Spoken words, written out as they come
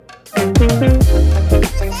Welcome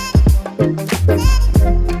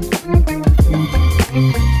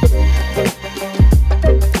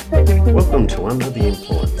to Under the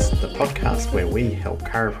Influence, the podcast where we help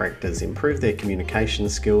chiropractors improve their communication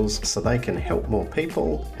skills so they can help more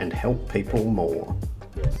people and help people more.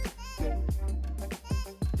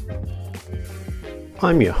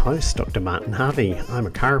 I'm your host, Dr. Martin Harvey. I'm a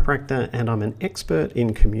chiropractor and I'm an expert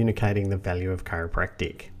in communicating the value of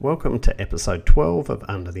chiropractic. Welcome to episode 12 of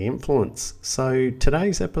Under the Influence. So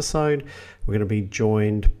today's episode, we're going to be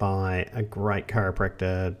joined by a great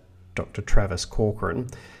chiropractor, Dr. Travis Corcoran.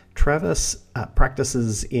 Travis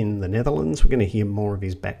practices in the Netherlands. We're going to hear more of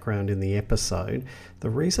his background in the episode. The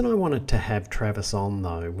reason I wanted to have Travis on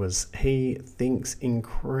though was he thinks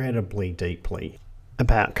incredibly deeply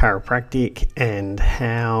about chiropractic and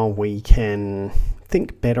how we can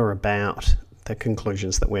think better about the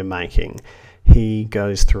conclusions that we're making. He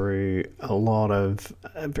goes through a lot of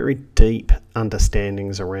very deep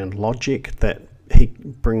understandings around logic that he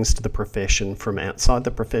brings to the profession from outside the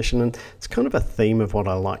profession, and it's kind of a theme of what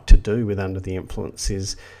I like to do with Under the Influence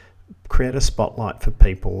is create a spotlight for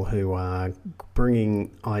people who are bringing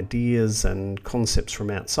ideas and concepts from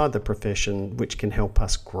outside the profession which can help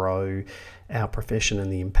us grow our profession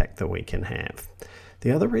and the impact that we can have.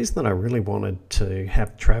 The other reason that I really wanted to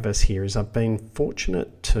have Travis here is I've been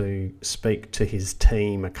fortunate to speak to his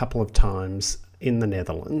team a couple of times in the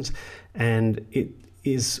Netherlands, and it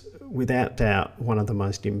is without doubt one of the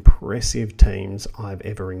most impressive teams I've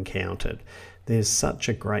ever encountered. There's such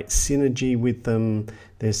a great synergy with them,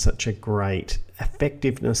 there's such a great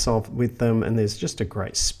effectiveness with them, and there's just a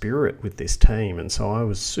great spirit with this team. And so I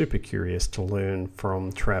was super curious to learn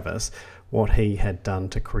from Travis what he had done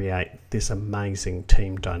to create this amazing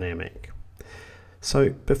team dynamic.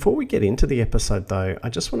 So before we get into the episode though, I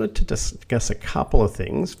just wanted to discuss a couple of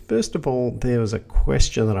things. First of all, there was a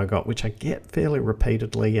question that I got, which I get fairly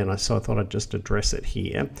repeatedly, and so I thought I'd just address it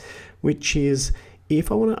here, which is if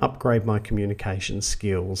I want to upgrade my communication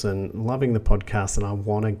skills and loving the podcast and I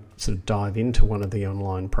want to sort of dive into one of the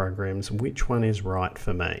online programs, which one is right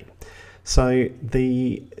for me? So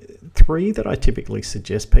the three that I typically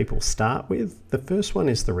suggest people start with, the first one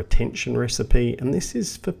is the retention recipe, and this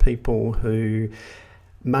is for people who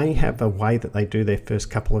may have a way that they do their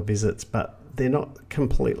first couple of visits, but they're not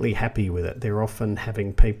completely happy with it. They're often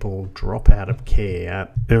having people drop out of care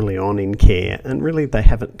early on in care, and really they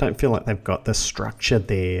don't feel like they've got the structure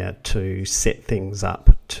there to set things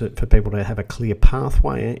up for people to have a clear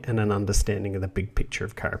pathway and an understanding of the big picture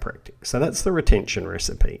of chiropractic. So that's the retention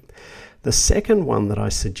recipe. The second one that I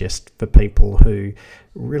suggest for people who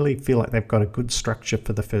really feel like they've got a good structure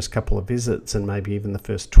for the first couple of visits and maybe even the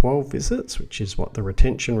first 12 visits, which is what the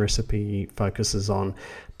retention recipe focuses on,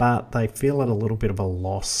 but they feel at a little bit of a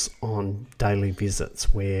loss on daily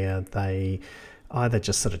visits where they either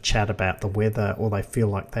just sort of chat about the weather or they feel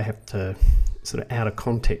like they have to sort of out of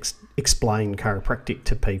context explain chiropractic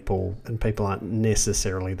to people, and people aren't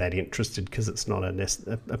necessarily that interested because it's not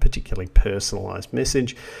a particularly personalized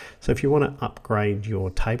message. So if you want to upgrade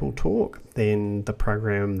your table talk, then the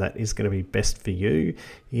program that is going to be best for you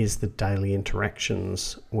is the Daily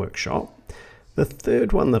Interactions workshop. The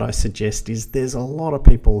third one that I suggest is there's a lot of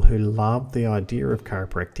people who love the idea of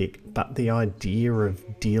chiropractic, but the idea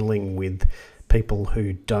of dealing with people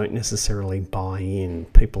who don't necessarily buy in,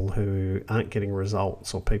 people who aren't getting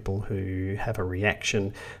results, or people who have a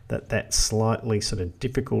reaction that slightly sort of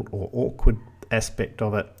difficult or awkward aspect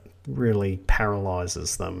of it really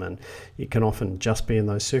paralyzes them. And it can often just be in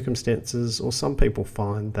those circumstances, or some people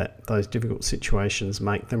find that those difficult situations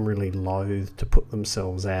make them really loath to put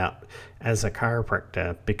themselves out as a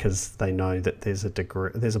chiropractor because they know that there's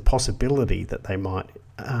a possibility that they might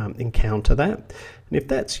encounter that. And if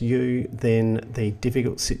that's you, then the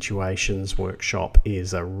difficult situations workshop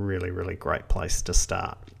is a really, really great place to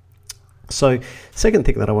start. So second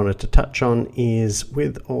thing that I wanted to touch on is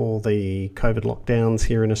with all the COVID lockdowns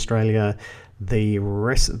here in Australia, the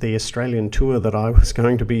Australian tour that I was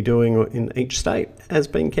going to be doing in each state has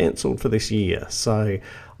been cancelled for this year. So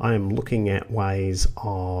I am looking at ways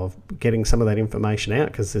of getting some of that information out,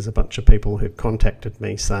 because there's a bunch of people who've contacted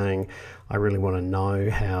me saying, I really want to know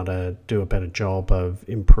how to do a better job of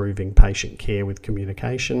improving patient care with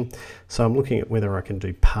communication. So I'm looking at whether I can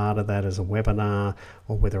do part of that as a webinar,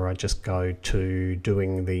 or whether I just go to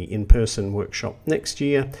doing the in-person workshop next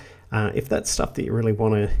year. If that's stuff that you really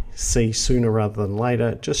want to see sooner rather than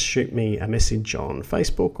later, just shoot me a message on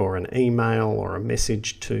Facebook or an email or a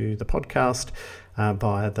message to the podcast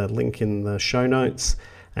via the link in the show notes,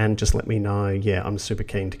 and just let me know. Yeah, I'm super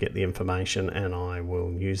keen to get the information, and I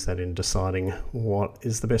will use that in deciding what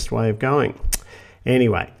is the best way of going.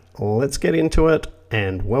 Anyway, let's get into it,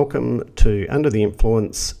 and welcome to Under the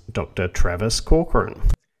Influence, Dr. Travis Corcoran.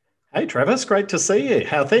 Hey Travis, great to see you.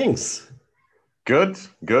 How are things? Good.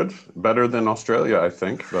 Better than Australia, I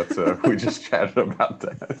think, but we just chatted about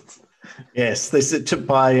that. Yes, this is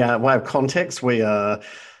by way of context. We are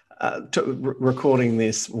recording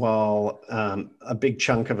this while a big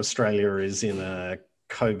chunk of Australia is in a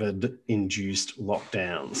COVID-induced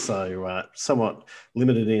lockdown, so somewhat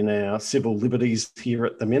limited in our civil liberties here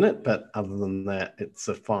at the minute. But other than that, it's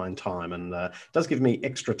a fine time, and does give me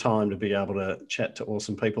extra time to be able to chat to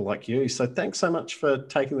awesome people like you. So thanks so much for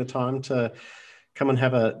taking the time to come and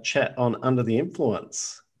have a chat on Under the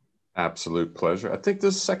Influence. Absolute pleasure. I think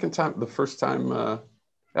this is the first time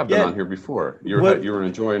I've been on here before. You were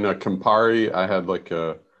enjoying a Campari. I had like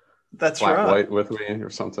a flat white with me or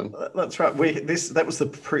something. That's right. That was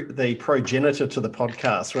the progenitor to the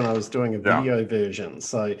podcast when I was doing a video version.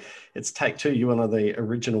 So it's take two. You're one of the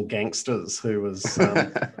original gangsters who was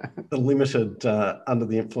the limited Under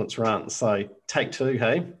the Influence run. So take two,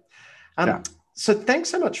 hey? So thanks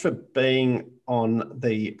so much for being on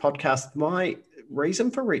the podcast. My reason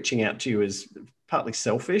for reaching out to you is partly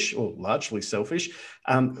selfish, or largely selfish,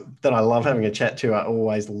 that I love having a chat to. I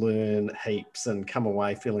always learn heaps and come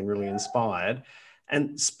away feeling really inspired.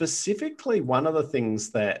 And specifically, one of the things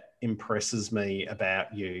that impresses me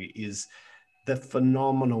about you is the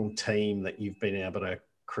phenomenal team that you've been able to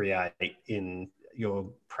create in your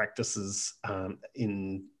practices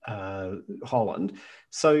in Holland.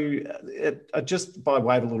 So just by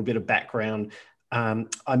way of a little bit of background,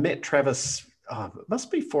 I met Travis, it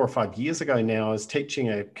must be 4 or 5 years ago now. I was teaching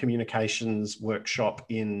a communications workshop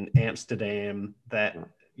in Amsterdam that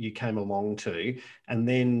you came along to. And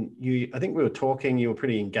then I think we were talking, you were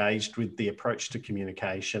pretty engaged with the approach to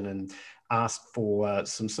communication and asked for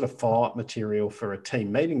some sort of follow-up material for a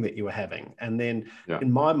team meeting that you were having. And then in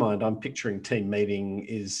my mind, I'm picturing team meeting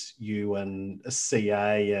is you and a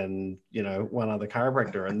CA and, one other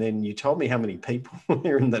chiropractor. And then you told me how many people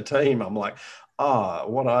are in the team. I'm like,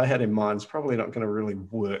 what I had in mind is probably not going to really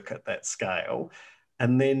work at that scale.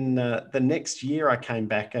 And then the next year I came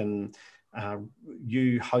back and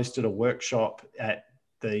you hosted a workshop at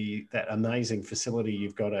that amazing facility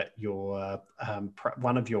you've got at your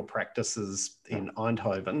one of your practices in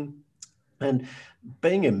Eindhoven, and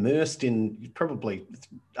being immersed in probably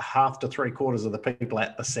half to 3/4 of the people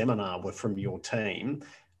at the seminar were from your team,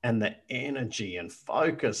 and the energy and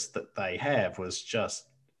focus that they have was just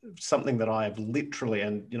something that I have literally,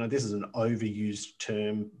 and this is an overused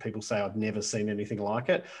term, people say I've never seen anything like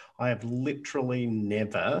it. I have literally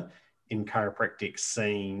never in chiropractic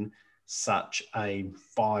seen such a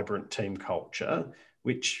vibrant team culture,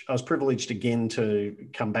 which I was privileged again to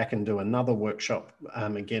come back and do another workshop.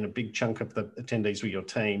 Again, a big chunk of the attendees were your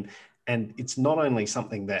team. And it's not only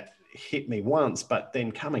something that hit me once, but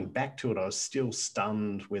then coming back to it, I was still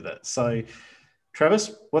stunned with it. So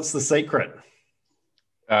Travis, what's the secret?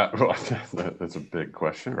 Well, that's a big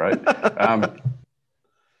question, right?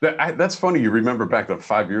 That's funny. You remember back to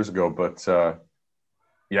 5 years ago, but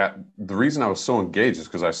the reason I was so engaged is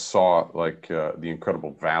because I saw the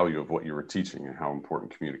incredible value of what you were teaching and how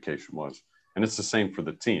important communication was. And it's the same for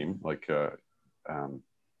the team.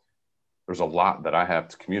 There's a lot that I have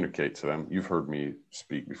to communicate to them. You've heard me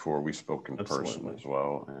speak before. We spoke in person as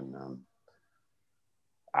well. And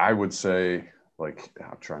I would say,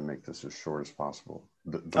 I'll try and make this as short as possible.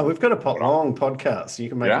 We've got a long podcast. So you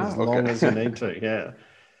can make it as long as you need to. Yeah.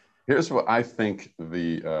 Here's what I think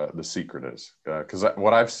the secret is, because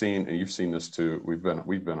what I've seen, and you've seen this too. We've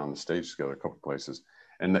been on the stage together a couple of places,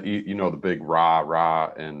 and the big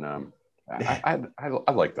rah, and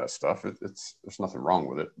I like that stuff. There's nothing wrong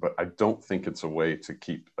with it, but I don't think it's a way to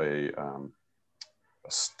keep a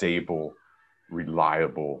stable,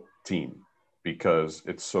 reliable team, because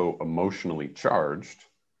it's so emotionally charged.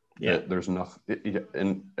 That there's nothing,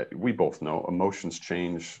 and we both know emotions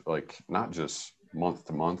change, not just month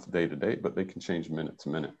to month, day to day, but they can change minute to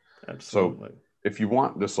minute. Absolutely. So if you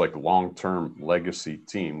want this long-term legacy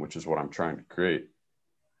team, which is what I'm trying to create,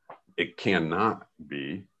 it cannot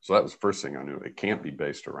be. So that was the first thing I knew. It can't be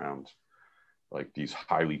based around these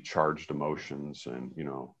highly charged emotions and,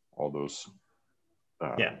 all those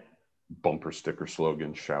bumper sticker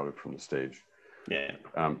slogans shouted from the stage. Yeah.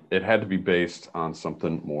 It had to be based on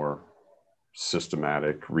something more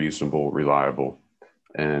systematic, reasonable, reliable.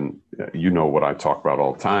 And what I talk about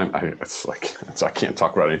all the time. I can't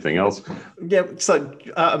talk about anything else. Yeah, so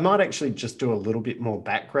I might actually just do a little bit more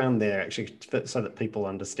background there, actually, so that people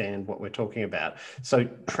understand what we're talking about. So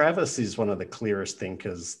Travis is one of the clearest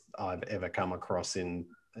thinkers I've ever come across in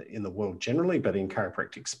in the world generally, but in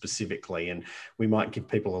chiropractic specifically. And we might give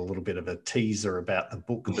people a little bit of a teaser about the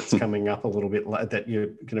book that's coming up a little bit later, that you're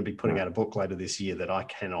going to be putting out a book later this year that I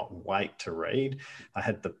cannot wait to read. I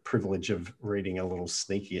had the privilege of reading a little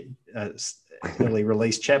sneaky early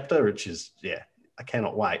release chapter, which is, I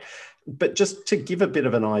cannot wait. But just to give a bit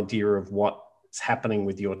of an idea of what's happening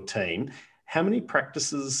with your team, how many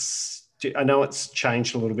practices? I know it's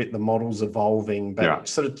changed a little bit, the model's evolving, but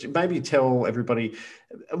sort of maybe tell everybody,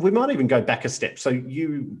 we might even go back a step. So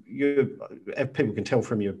you people can tell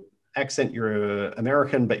from your accent, you're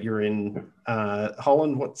American, but you're in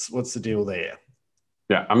Holland. What's the deal there?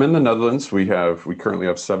 Yeah, I'm in the Netherlands. We currently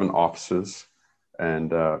have 7 offices,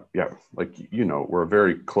 and like, we're a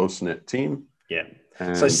very close-knit team. Yeah.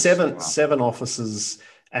 And so seven offices.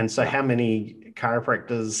 And so how many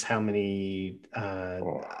chiropractors, how many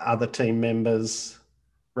other team members,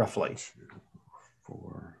 roughly?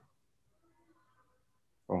 4.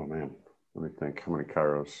 Oh, man. Let me think. How many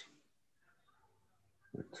chiros?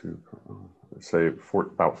 2, say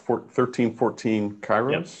about 13, 14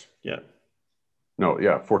 chiros? Yeah.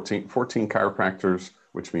 No, 14 chiropractors,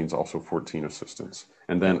 which means also 14 assistants.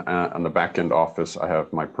 And then on the back end office, I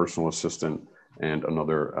have my personal assistant and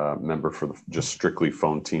another member for the just strictly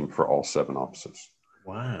phone team for all 7 offices.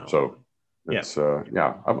 Wow. So it's,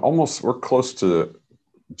 we're close to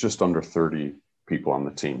just under 30 people on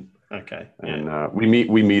the team. Okay. And we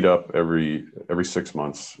meet up every 6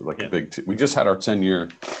 months, like a big we just had our 10-year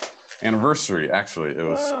anniversary. Actually, it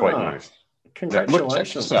was quite nice. Congratulations. Look,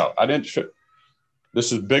 check this out.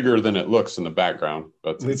 This is bigger than it looks in the background,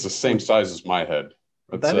 but it's the same size as my head.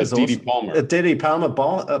 That is D.D. awesome. Palmer. A D.D. Palmer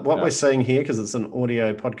we're seeing here, because it's an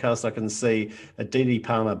audio podcast, I can see a D.D.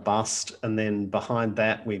 Palmer bust, and then behind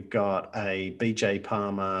that we've got a B.J.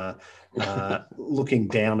 Palmer looking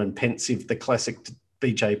down and pensive, the classic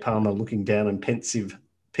B.J. Palmer looking down and pensive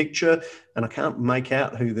picture. And I can't make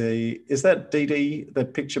out is that D.D., the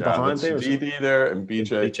picture behind there? D.D. there and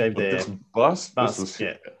B.J. there. This bust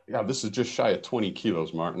this is just shy of 20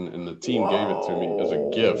 kilos, Martin, and the team gave it to me as a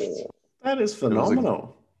gift. That is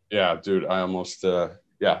phenomenal. Dude, I almost,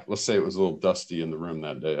 let's say it was a little dusty in the room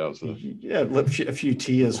that day. A few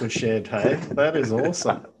tears were shed, hey? That is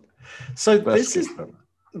awesome. So this is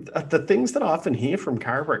the things that I often hear from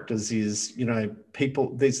chiropractors is,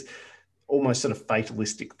 people, there's almost sort of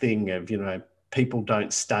fatalistic thing of, people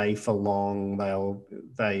don't stay for long.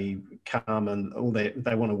 They come and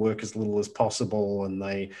they want to work as little as possible, and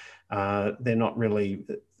they're not really,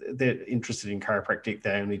 they're interested in chiropractic.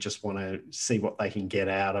 They only just want to see what they can get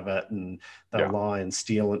out of it, and they'll lie and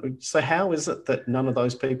steal. So how is it that none of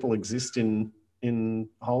those people exist in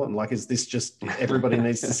Holland? Like, is this just everybody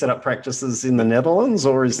needs to set up practices in the Netherlands,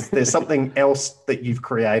 or is there something else that you've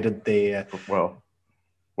created there? Well,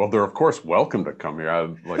 they're of course welcome to come here. I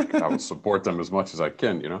will support them as much as I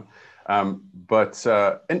can, But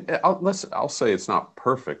I'll say it's not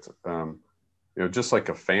perfect. Just like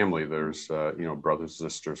a family, there's brothers,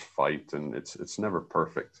 sisters fight, and it's never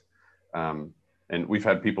perfect. And we've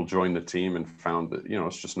had people join the team and found that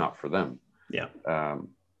it's just not for them. Yeah.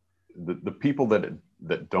 The people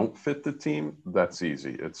that don't fit the team, that's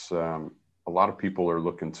easy. It's a lot of people are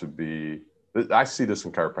looking to be. I see this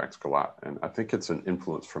in chiropractic a lot, and I think it's an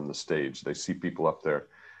influence from the stage. They see people up there,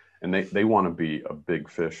 and they want to be a big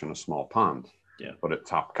fish in a small pond. Yeah. But at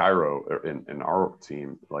Top Chiro, in our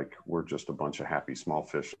team, like, we're just a bunch of happy small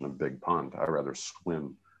fish in a big pond. I'd rather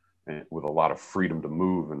swim with a lot of freedom to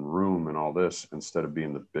move and room and all this, instead of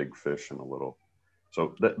being the big fish in a little.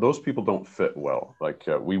 So those people don't fit well. Like,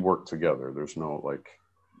 we work together. There's no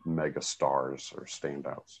mega stars or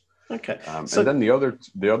standouts. Okay. And then the other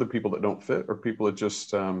people that don't fit are people that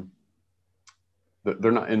just they're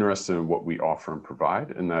not interested in what we offer and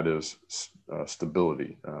provide, and that is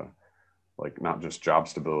stability, like not just job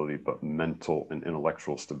stability, but mental and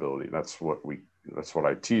intellectual stability. That's what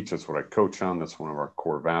I teach. That's what I coach on. That's one of our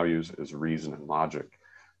core values, is reason and logic.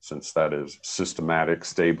 Since that is systematic,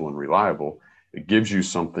 stable, and reliable, it gives you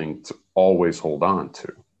something to always hold on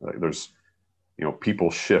to. There's, people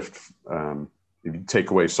shift. If you take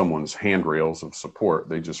away someone's handrails of support,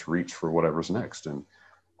 they just reach for whatever's next. And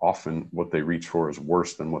often what they reach for is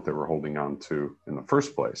worse than what they were holding on to in the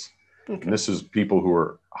first place. Okay. And this is people who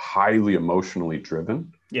are highly emotionally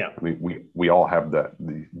driven. Yeah. I mean, we all have the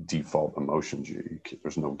default emotions.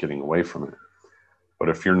 There's no getting away from it. But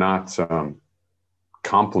if you're not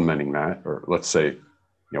complementing that, or let's say,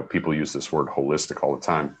 people use this word holistic all the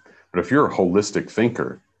time, but if you're a holistic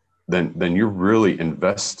thinker, then you're really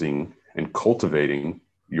investing and cultivating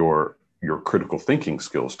your critical thinking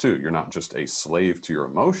skills too. You're not just a slave to your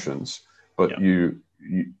emotions, but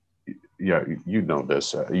yeah, you know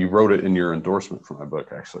this. You wrote it in your endorsement for my book,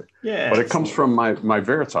 actually. Yeah. But it comes from my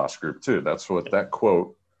Veritas group too. That's what that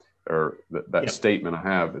quote or that statement I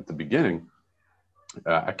have at the beginning.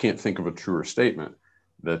 I can't think of a truer statement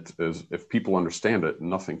that is, if people understand it,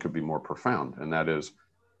 nothing could be more profound. And that is,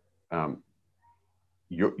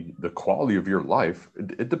 the quality of your life,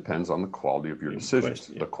 it depends on the quality of your decisions.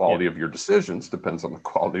 The quality of your decisions depends on the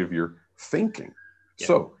quality of your thinking.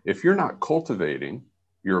 So if you're not cultivating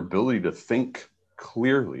your ability to think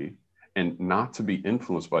clearly and not to be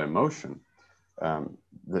influenced by emotion,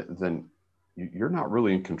 then you're not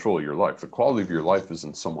really in control of your life. The quality of your life is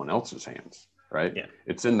in someone else's hands, right? Yeah.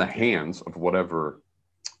 It's in the hands of whatever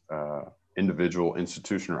individual,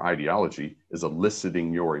 institution, or ideology is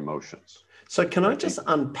eliciting your emotions. So can I just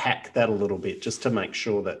unpack that a little bit, just to make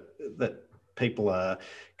sure that people are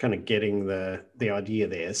kind of getting the idea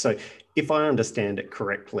there? So if I understand it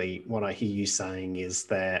correctly, what I hear you saying is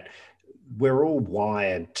that we're all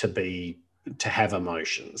wired to have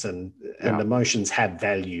emotions, and emotions have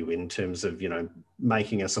value in terms of,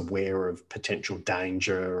 making us aware of potential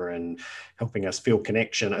danger and helping us feel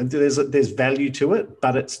connection. And there's value to it,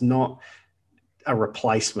 but it's not a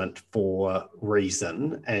replacement for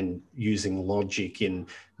reason and using logic in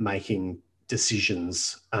making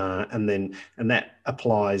decisions, and that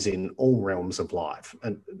applies in all realms of life.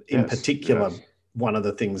 And in particular, one of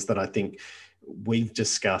the things that I think we've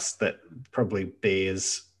discussed that probably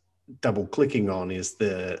bears double clicking on is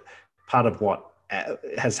the part of what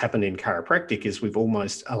has happened in chiropractic is we've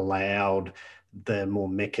almost allowed the more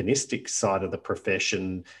mechanistic side of the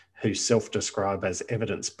profession, who self-describe as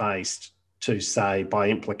evidence-based, to say by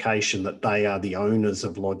implication that they are the owners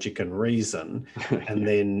of logic and reason. And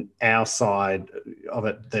then our side of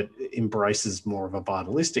it that embraces more of a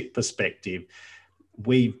vitalistic perspective,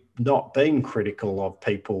 we've not been critical of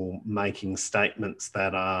people making statements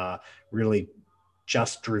that are really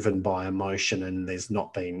just driven by emotion, and there's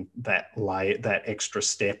not been that extra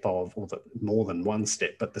step of, or more than one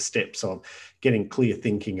step, but the steps of getting clear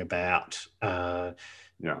thinking about.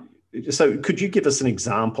 So could you give us an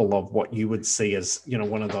example of what you would see as,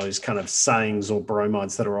 one of those kind of sayings or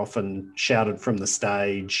bromides that are often shouted from the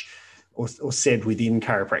stage or said within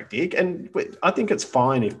chiropractic? And I think it's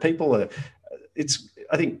fine if people are, I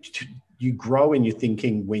think you grow in your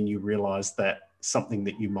thinking when you realize that something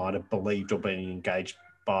that you might have believed or been engaged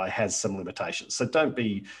by has some limitations. So don't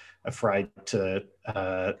be afraid to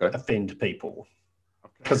offend people,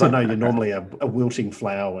 because I know you're normally a wilting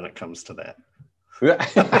flower when it comes to that.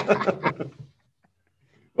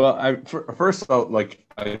 Well, first of all, I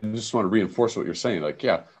just want to reinforce what you're saying.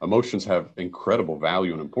 Emotions have incredible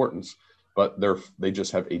value and importance, but they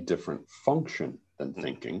just have a different function than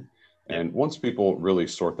thinking. And once people really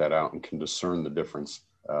sort that out and can discern the difference,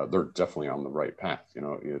 they're definitely on the right path.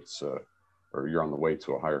 It's or you're on the way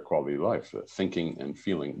to a higher quality of life. Thinking and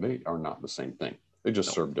feeling, they are not the same thing. They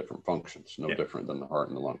just serve different functions, different than the heart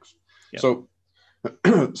and the lungs. So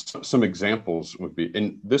some examples would be,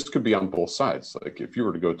 and this could be on both sides. Like if you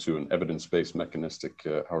were to go to an evidence-based, mechanistic,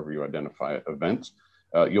 however you identify it, event,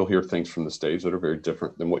 you'll hear things from the stage that are very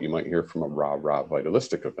different than what you might hear from a rah-rah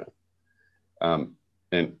vitalistic event.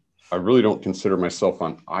 And I really don't consider myself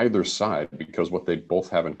on either side, because what they both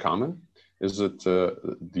have in common is that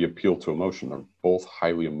the appeal to emotion. They're both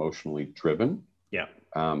highly emotionally driven,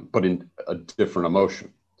 but in a different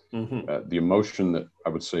emotion. Mm-hmm. The emotion that I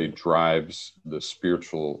would say drives the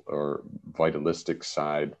spiritual or vitalistic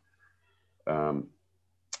side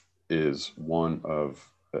is one of,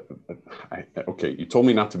 you told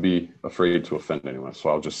me not to be afraid to offend anyone, so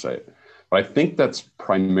I'll just say it. But I think that's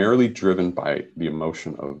primarily driven by the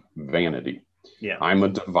emotion of vanity. Yeah, I'm a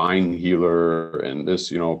divine healer, and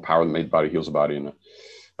this, power that made body heals the body. And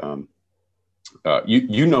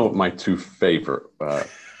my two favorite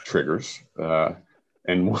triggers.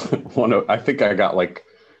 And I think I got like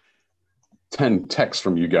 10 texts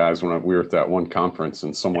from you guys when we were at that one conference,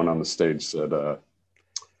 and someone on the stage said,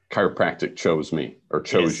 chiropractic chose me, or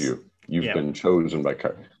chose you. You've been chosen by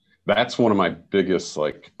chiropractic. That's one of my biggest,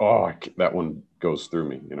 that one goes through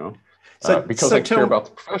me, because I care about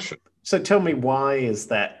the profession. So tell me, why is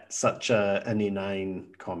that such an inane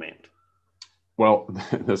comment? Well,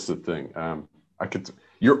 that's the thing.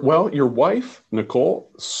 Your wife,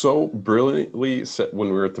 Nicole, so brilliantly said when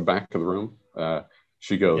we were at the back of the room,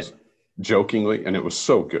 she goes, jokingly, and it was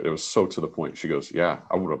so good. It was so to the point. She goes, I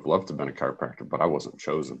would have loved to have been a chiropractor, but I wasn't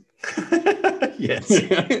chosen. Yes.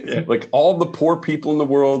 Like all the poor people in the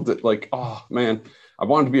world that oh man, I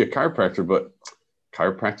wanted to be a chiropractor, but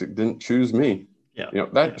chiropractic didn't choose me.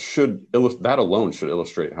 That alone should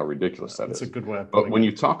illustrate how ridiculous that is. That's a good way of putting it. But when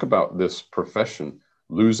you talk about this profession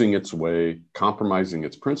losing its way, compromising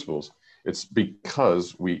its principles, it's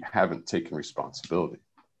because we haven't taken responsibility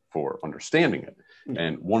for understanding it.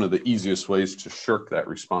 And one of the easiest ways to shirk that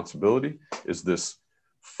responsibility is this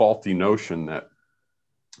faulty notion that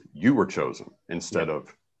you were chosen instead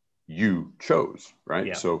of you chose, right?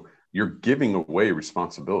 Yeah. So you're giving away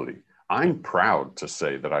responsibility. I'm proud to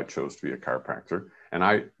say that I chose to be a chiropractor, and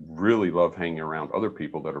I really love hanging around other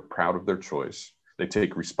people that are proud of their choice. They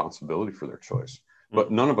take responsibility for their choice.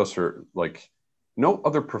 But none of us are like, no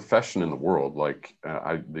other profession in the world, like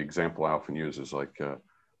the example I often use is like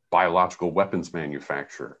biological weapons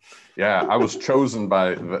manufacturer. Yeah, I was chosen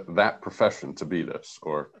by that profession to be this,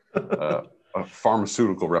 or a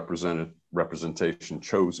pharmaceutical representation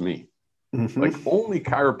chose me. Like only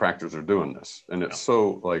chiropractors are doing this. And it's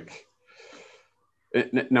so like,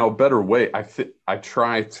 now a better way, I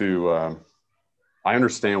try to, I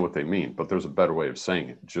understand what they mean, but there's a better way of saying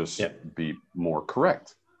it. Just be more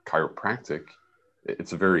correct. Chiropractic,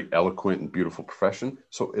 it's a very eloquent and beautiful profession.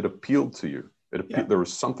 So it appealed to you. There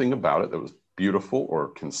was something about it that was beautiful or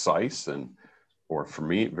concise or for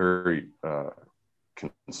me, very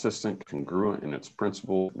consistent, congruent in its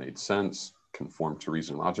principle, made sense, conformed to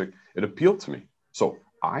reason and logic. It appealed to me. So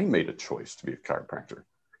I made a choice to be a chiropractor.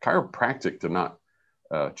 Chiropractic did not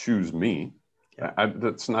choose me.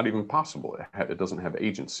 That's not even possible. It doesn't have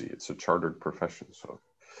agency. It's a chartered profession. So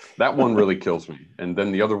that one really kills me. And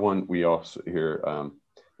then the other one we also hear,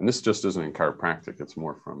 and this just isn't in chiropractic, it's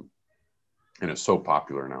more from, and it's so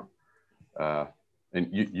popular now. And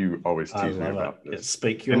you always tease me about this.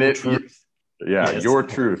 Speak your truth. Yes. Your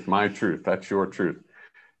truth, my truth. That's your truth.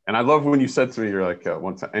 And I love when you said to me, you're like,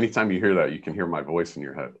 anytime you hear that, you can hear my voice in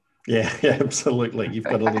your head. Yeah, absolutely.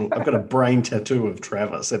 I've got a brain tattoo of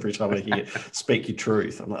Travis every time I hear speak your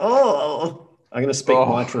truth. I'm like, I'm going to speak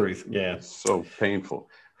my truth. Yeah. So painful.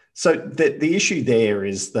 So the issue there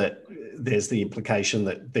is that there's the implication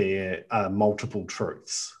that there are multiple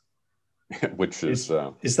truths. Which is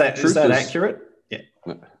that accurate?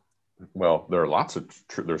 Yeah. Well, there are lots of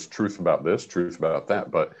there's truth about this, truth about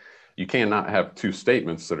that, but you cannot have two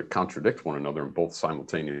statements that contradict one another and both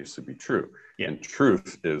simultaneously be true. Yeah. And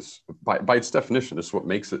truth is, by its definition, this is what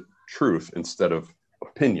makes it truth instead of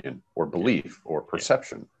opinion or belief or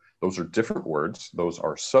perception. Those are different words. Those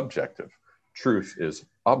are subjective. Truth is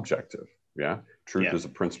objective. Yeah. Truth is a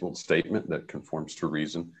principled statement that conforms to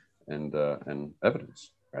reason and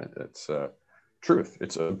evidence. Right. It's truth.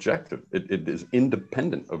 It's objective. It is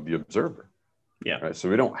independent of the observer. Yeah. Right. So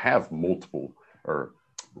we don't have multiple,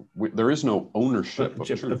 there is no ownership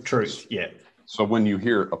of truth. Yeah. So when you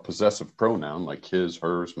hear a possessive pronoun like his,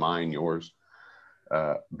 hers, mine, yours,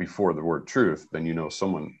 before the word truth, then you know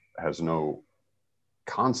someone has no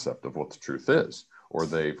concept of what the truth is, or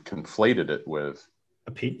they've conflated it with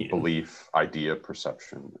opinion, belief, idea,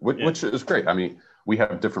 perception, which is great. I mean, we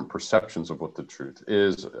have different perceptions of what the truth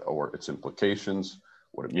is or its implications,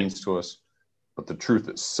 what it means to us. But the truth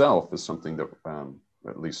itself is something that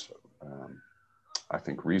at least I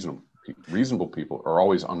think reasonable people are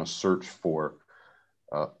always on a search for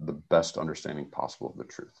the best understanding possible of the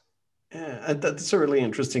truth. Yeah, and that's a really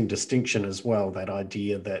interesting distinction as well, that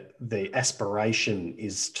idea that the aspiration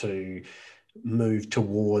is to move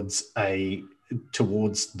towards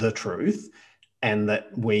the truth, and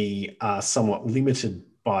that we are somewhat limited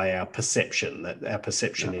by our perception, that our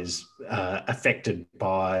perception is affected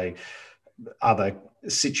by other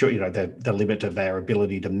the limit of our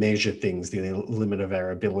ability to measure things, the limit of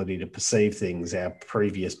our ability to perceive things, our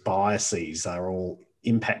previous biases are all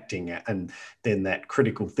impacting it. And then that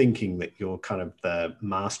critical thinking that you're kind of the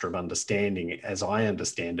master of understanding, as I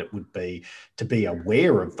understand it, would be to be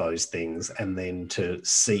aware of those things and then to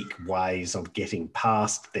seek ways of getting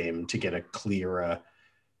past them to get a clearer,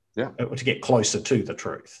 to get closer to the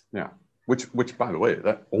truth. Yeah. Which by the way,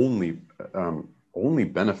 that only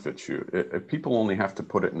benefits you. If people only have to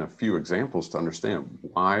put it in a few examples to understand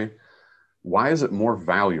why is it more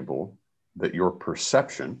valuable that your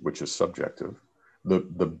perception, which is subjective, the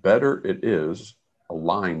better it is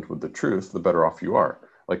aligned with the truth, the better off you are.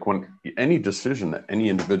 Like when any decision that any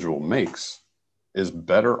individual makes is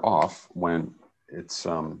better off when it's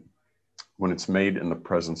made in the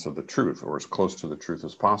presence of the truth, or as close to the truth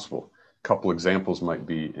as possible. A couple examples might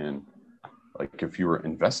be in, like, if you were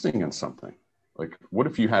investing in something. Like, what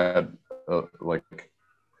if you had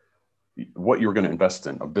what you were going to invest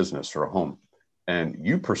in, a business or a home, and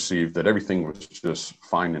you perceived that everything was just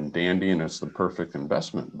fine and dandy and it's the perfect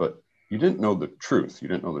investment, but you didn't know the truth. You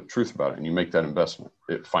didn't know the truth about it, and you make that investment.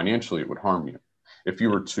 Financially, it would harm you. If you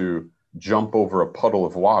were to jump over a puddle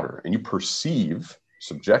of water and you perceive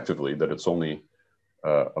subjectively that it's only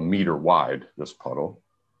a meter wide, this puddle,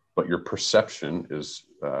 but your perception is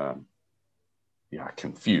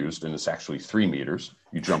confused, and it's actually 3 meters.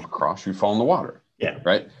 You jump across, you fall in the water. Yeah.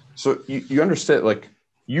 Right. So you understand, like,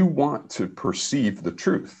 you want to perceive the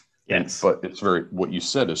truth. Yes. But it's what you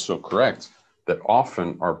said is so correct, that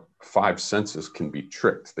often our 5 senses can be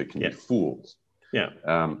tricked. They can be fooled. Yeah.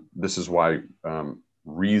 This is why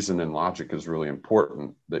reason and logic is really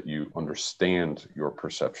important, that you understand your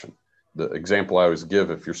perception. The example I always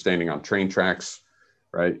give, if you're standing on train tracks,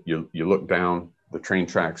 right, you look down the train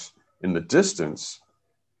tracks, in the distance,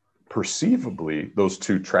 perceivably, those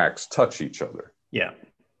 2 tracks touch each other. Yeah.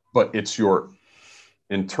 But it's your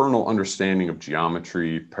internal understanding of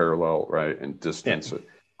geometry, parallel, right, and distance.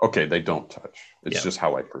 Okay, they don't touch. It's just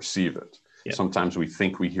how I perceive it. Sometimes we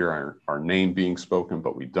think we hear our name being spoken,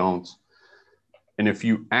 but we don't. And if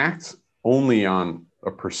you act only on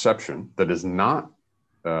a perception that is not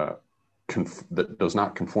that does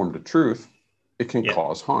not conform to truth, it can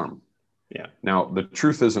cause harm. Yeah. Now, the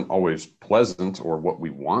truth isn't always pleasant or what we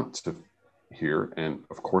want to hear, and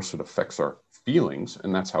of course, it affects our feelings,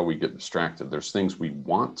 and that's how we get distracted. There's things we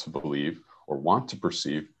want to believe or want to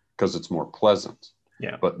perceive because it's more pleasant.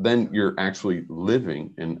 Yeah. But then you're actually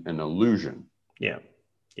living in an illusion. Yeah.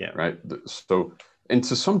 Yeah. Right. So, and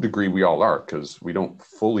to some degree, we all are, because we don't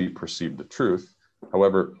fully perceive the truth.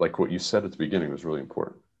 However, like what you said at the beginning was really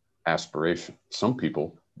important. Aspiration. Some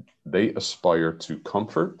people, they aspire to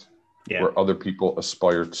comfort, where other people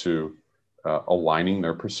aspire to aligning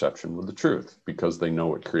their perception with the truth, because they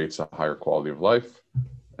know it creates a higher quality of life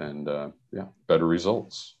and better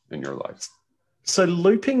results in your life. So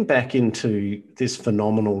looping back into this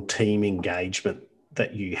phenomenal team engagement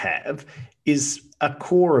that you have, is a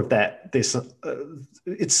core of that this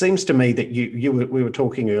it seems to me that we were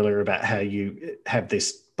talking earlier about how you have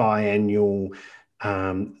this biannual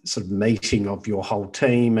sort of meeting of your whole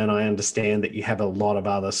team, and I understand that you have a lot of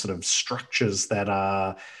other sort of structures that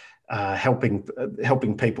are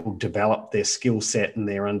helping people develop their skill set and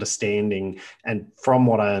their understanding. And from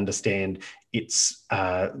what I understand, it's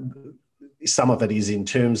some of it is in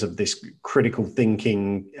terms of this critical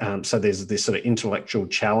thinking. So there's this sort of intellectual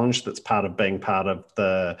challenge that's part of being part of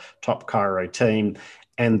the Top Chiro team.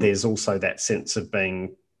 And there's also that sense of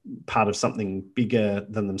being part of something bigger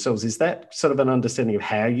than themselves. Is that sort of an understanding of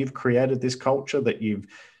how you've created this culture, that you've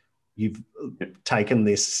taken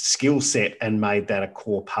this skill set and made that a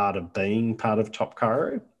core part of being part of Top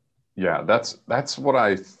Chiro? Yeah, that's what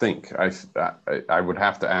I think. I would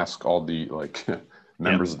have to ask all the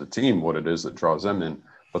members of the team what it is that draws them in.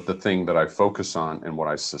 But the thing that I focus on, and what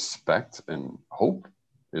I suspect and hope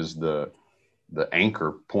is the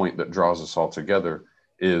anchor point that draws us all together,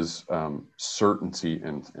 is certainty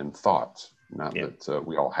and thought. Not that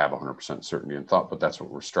we all have 100% certainty in thought, but that's what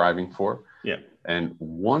we're striving for. Yeah. And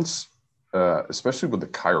once, especially with the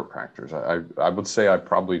chiropractors, I would say I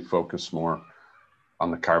probably focus more on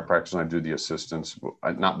the chiropractors than I do the assistants.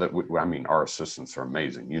 Not that our assistants are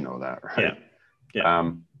amazing. You know that, right? Yeah.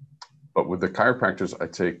 Yeah. But with the chiropractors, I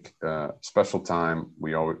take special time.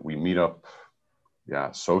 We meet up,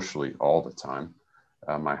 socially all the time.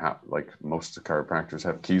 Like most of the chiropractors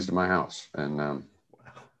have keys to my house, and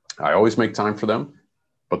I always make time for them.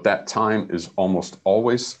 But that time is almost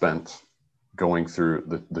always spent going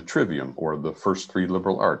through the trivium, or the first 3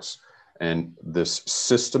 liberal arts, and this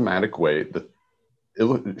systematic way that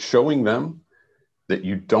showing them that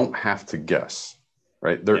you don't have to guess.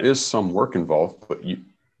 Right. There is some work involved, but you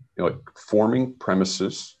like forming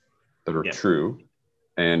premises that are true.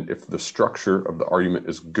 And if the structure of the argument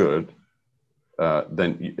is good,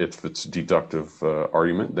 then if it's deductive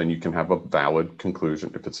argument, then you can have a valid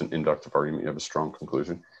conclusion. If it's an inductive argument, you have a strong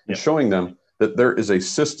conclusion. And showing them that there is a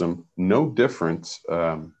system no different,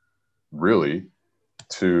 really,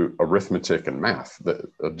 to arithmetic and math. The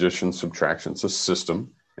addition, subtraction, it's a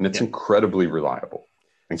system, and it's incredibly reliable.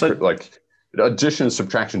 Addition and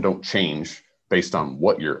subtraction don't change based on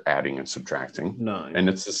what you're adding and subtracting. No. And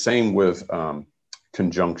it's the same with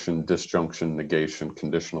conjunction, disjunction, negation,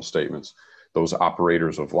 conditional statements, those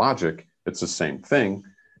operators of logic. It's the same thing.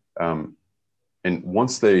 And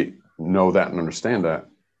once they know that and understand that,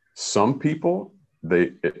 some people,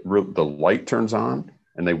 the light turns on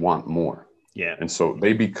and they want more. Yeah. And so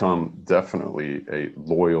they become definitely a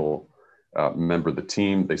loyal member of the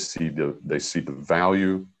team. They see the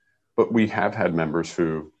value. But we have had members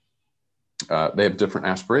who they have different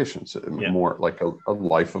aspirations, more like a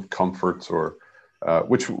life of comfort, or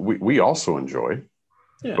which we also enjoy,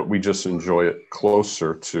 but we just enjoy it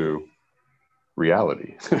closer to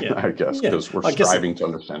reality, I guess, because we're striving to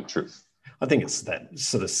understand truth. I think it's that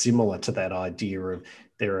sort of similar to that idea of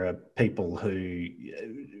there are people who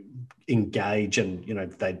engage and,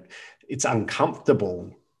 it's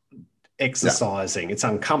uncomfortable Yeah. exercising. It's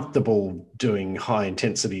uncomfortable doing high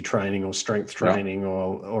intensity training or strength Yeah. training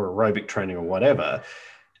or aerobic training or whatever.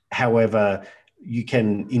 However, you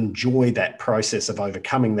can enjoy that process of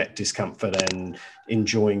overcoming that discomfort and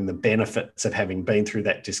enjoying the benefits of having been through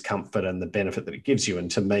that discomfort and the benefit that it gives you. And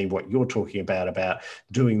to me, what you're talking about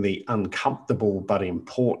doing the uncomfortable but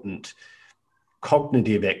important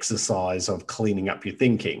cognitive exercise of cleaning up your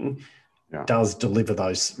thinking does deliver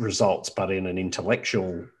those results, but in an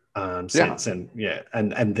intellectual sense. And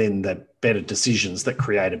and then the better decisions that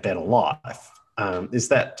create a better life. Is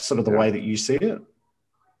that sort of the way that you see it?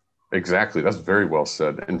 Exactly. That's very well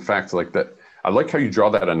said. In fact, like that, I like how you draw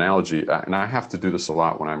that analogy. And I have to do this a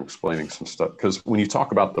lot when I'm explaining some stuff, because when you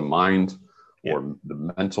talk about the mind or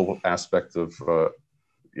the mental aspect of, the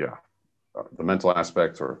mental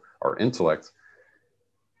aspect or our intellect,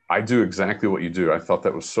 I do exactly what you do. I thought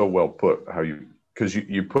that was so well put, because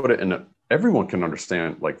you put it in everyone can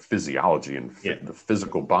understand like physiology and the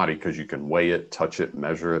physical body, because you can weigh it, touch it,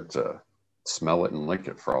 measure it, smell it and lick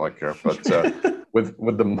it for all I care. But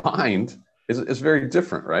with the mind, it's very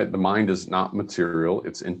different, right? The mind is not material,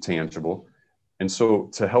 it's intangible. And so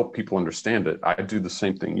to help people understand it, I do the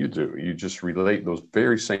same thing you do. You just relate those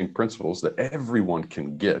very same principles that everyone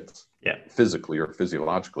can get physically or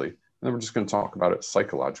physiologically. And then we're just going to talk about it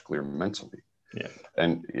psychologically or mentally. Yeah.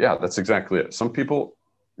 And that's exactly it. Some people,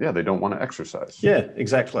 they don't want to exercise. Yeah,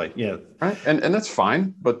 exactly. Yeah. Right. And that's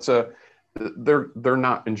fine. But they're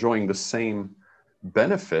not enjoying the same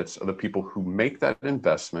benefits of the people who make that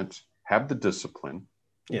investment, have the discipline,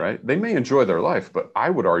 right? They may enjoy their life, but I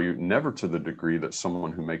would argue never to the degree that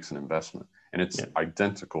someone who makes an investment, and it's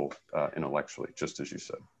identical intellectually, just as you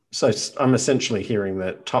said. So I'm essentially hearing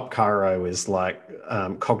that Top Chiro is like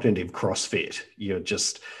cognitive CrossFit. You're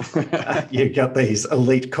just, you've got these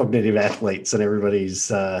elite cognitive athletes and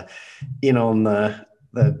everybody's in on the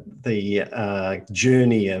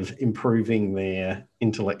journey of improving their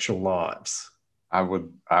intellectual lives. I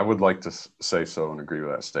would like to say so and agree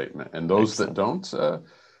with that statement. And those that don't,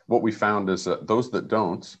 what we found is that those that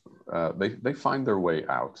don't, they find their way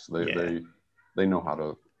out. They know how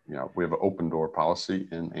to. We have an open door policy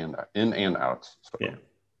in and out. So.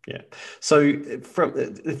 Yeah. So if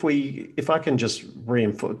I can just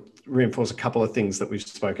reinforce a couple of things that we've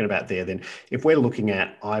spoken about there, then if we're looking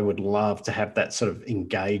at, I would love to have that sort of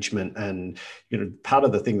engagement. And, part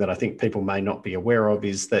of the thing that I think people may not be aware of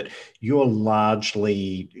is that you're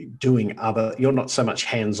largely you're not so much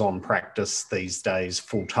hands-on practice these days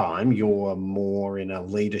full time. You're more in a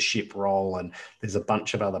leadership role. And there's a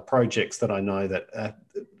bunch of other projects that I know that are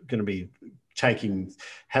going to be having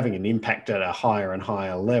an impact at a higher and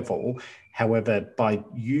higher level. However, by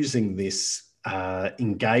using this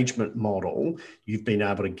engagement model, you've been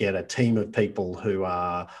able to get a team of people who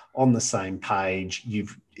are on the same page.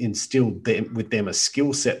 You've instilled with them a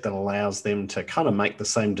skill set that allows them to kind of make the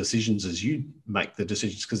same decisions as you make the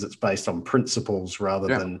decisions, because it's based on principles rather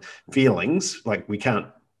than feelings. Like, we can't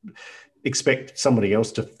expect somebody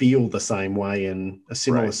else to feel the same way in a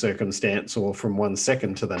similar circumstance or from one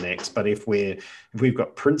second to the next. But if we've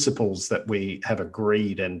got principles that we have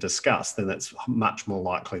agreed and discussed, then that's much more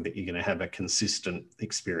likely that you're going to have a consistent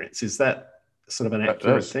experience. Is that sort of an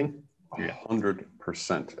accurate thing?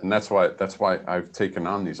 100%. And that's why I've taken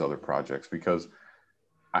on these other projects, because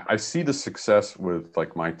I see the success with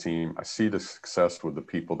like my team. I see the success with the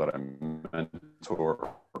people that I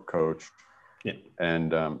mentor or coach. Yeah.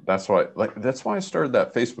 And that's why I started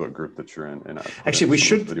that Facebook group that you're in. And actually, we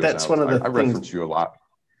should. That's one of the things. I reference you a lot.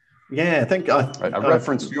 Yeah, I think I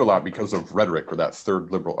reference you a lot because of rhetoric, or that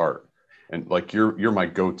third liberal art, and like you're my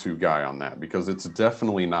go-to guy on that, because it's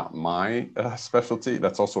definitely not my specialty.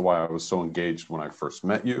 That's also why I was so engaged when I first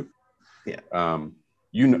met you. Yeah. I'm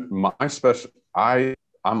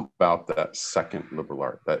about that second liberal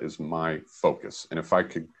art. That is my focus. And if I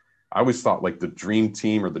always thought like the dream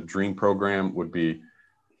team or the dream program would be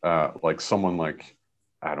like someone like,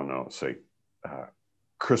 I don't know, say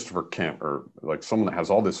Christopher Kent, or like someone that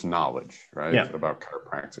has all this knowledge, right, about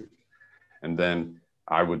chiropractic. And then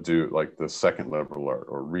I would do like the second liberal art,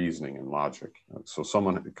 or reasoning and logic. So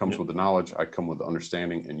someone comes with the knowledge, I come with the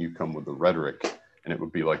understanding, and you come with the rhetoric. And it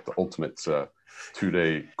would be like the ultimate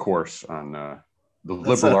 2-day course on The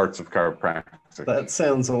That's liberal arts of chiropractic. that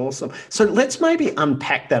sounds awesome. So let's maybe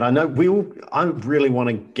unpack that. I know I really want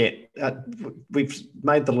to get. We've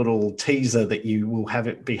made the little teaser that you will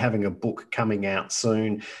be having a book coming out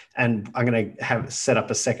soon, and I'm going to have set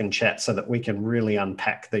up a second chat so that we can really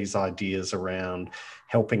unpack these ideas around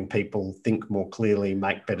helping people think more clearly,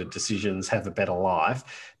 make better decisions, have a better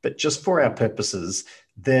life. But just for our purposes,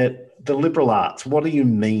 the liberal arts. What do you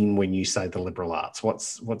mean when you say the liberal arts?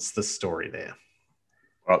 What's the story there?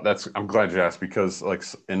 Well, I'm glad you asked, because like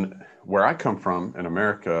in where I come from in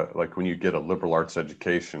America, like when you get a liberal arts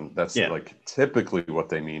education, that's like typically what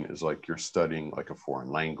they mean is like you're studying like a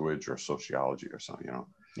foreign language or sociology or something, you know?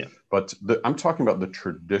 Yeah. But I'm talking about the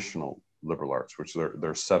traditional liberal arts, which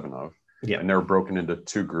there's 7 of, and they're broken into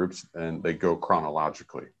 2 groups and they go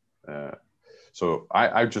chronologically. So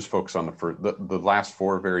I just focus on the last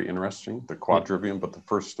 4 are very interesting, the quadrivium, but the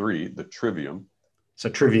first 3, the trivium. So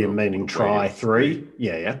trivium meaning try 3.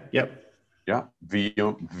 Yeah.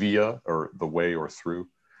 Via or the way or through.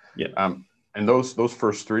 Yeah. And those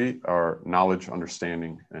first 3 are knowledge,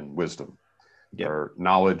 understanding, and wisdom. Or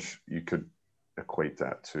knowledge, you could equate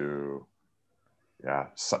that to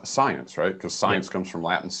science, right? Because science comes from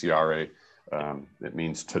Latin "sciare." It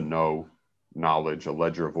means to know, knowledge, a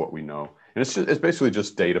ledger of what we know. And it's basically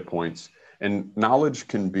just data points. And knowledge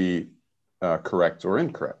can be correct or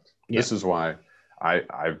incorrect. This is why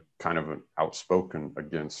I've kind of outspoken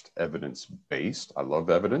against evidence-based. I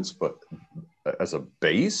love evidence, but as a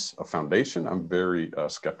base, a foundation, I'm very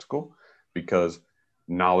skeptical, because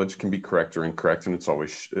knowledge can be correct or incorrect, and it's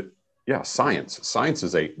always science. Science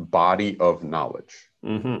is a body of knowledge.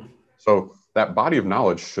 Mm-hmm. So that body of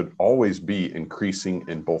knowledge should always be increasing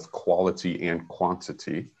in both quality and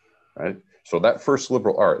quantity, right? So that first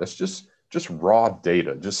liberal art, that's just raw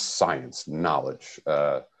data, just science, knowledge,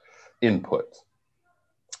 input.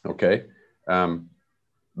 Okay.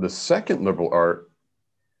 The second liberal art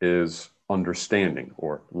is understanding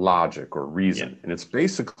or logic or reason. And it's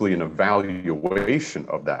basically an evaluation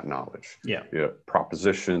of that knowledge.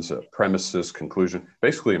 Propositions, premises, conclusion,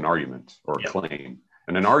 basically an argument or a claim.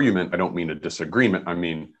 And an argument, I don't mean a disagreement. I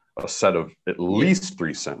mean a set of at least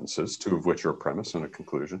 3 sentences, 2 of which are a premise and a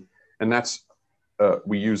conclusion. And that's,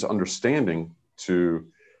 we use understanding to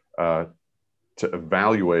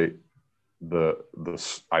evaluate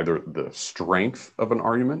either the strength of an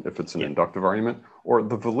argument, if it's an inductive argument, or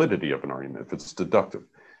the validity of an argument, if it's deductive.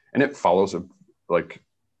 And it follows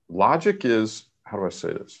logic is, how do I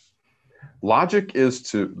say this? Logic is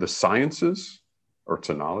to the sciences, or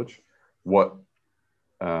to knowledge, what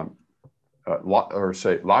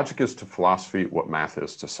logic is to philosophy what math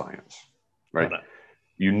is to science, right?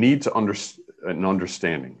 You need to an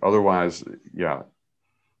understanding. Otherwise,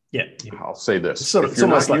 I'll say this. If you're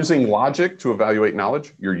not using logic to evaluate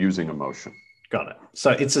knowledge, you're using emotion. Got it.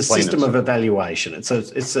 So it's a system of evaluation. It's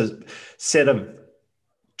a set of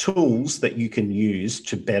tools that you can use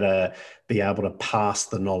to better be able to pass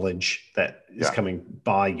the knowledge that is coming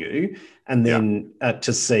by you, and then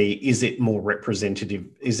to see, is it more representative?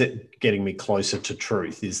 Is it getting me closer to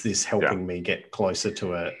truth? Is this helping me get closer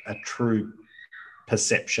to a true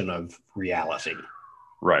perception of reality?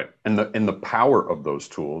 Right. And the power of those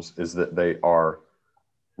tools is that they are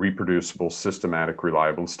reproducible, systematic,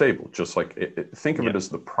 reliable, and stable. Just like think of it as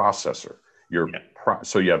the processor.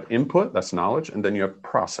 So you have input, that's knowledge, and then you have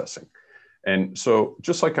processing. And so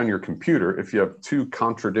just like on your computer, if you have 2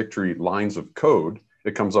 contradictory lines of code,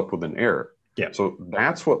 it comes up with an error. So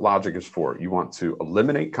that's what logic is for. You want to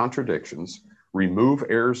eliminate contradictions, remove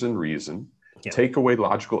errors in reason, take away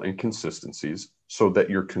logical inconsistencies, so that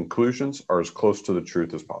your conclusions are as close to the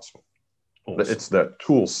truth as possible. Awesome. It's that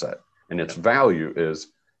tool set, and its value is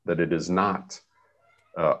that it is not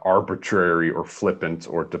arbitrary or flippant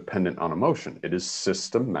or dependent on emotion. It is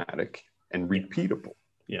systematic and repeatable.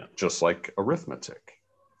 Just like arithmetic.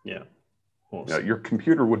 Awesome. Your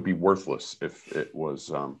computer would be worthless if it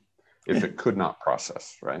was if it could not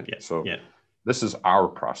process, right? This is our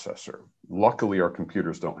processor. Luckily, our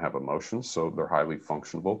computers don't have emotions, so they're highly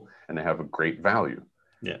functionable and they have a great value.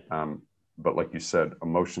 But like you said,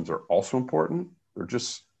 emotions are also important.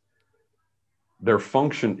 Their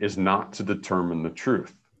function is not to determine the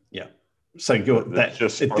truth. So that's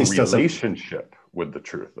just a relationship with the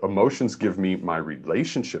truth. Emotions give me my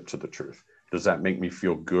relationship to the truth. Does that make me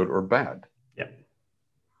feel good or bad?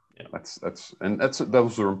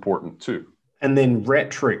 Those are important too. And then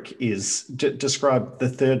rhetoric is, describe the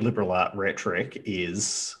third liberal art. Rhetoric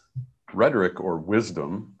is? Rhetoric or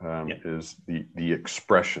wisdom is the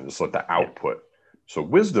expression. It's like the output. So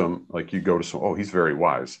wisdom, like you go to he's very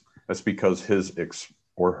wise. That's because his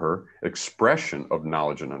or her expression of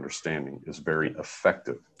knowledge and understanding is very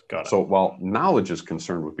effective. Got it. So while knowledge is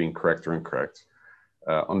concerned with being correct or incorrect,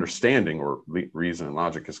 understanding or reason and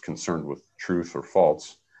logic is concerned with truth or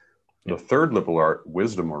false. The third liberal art,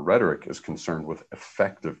 wisdom or rhetoric, is concerned with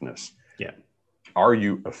effectiveness. Yeah. Are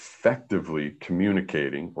you effectively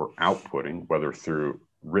communicating or outputting, whether through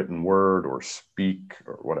written word or speak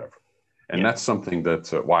or whatever? And that's something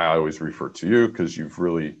that's why I always refer to you, because you've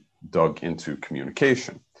really dug into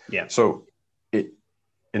communication. Yeah. So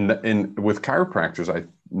with chiropractors, I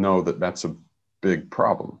know that that's a big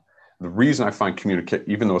problem. The reason I find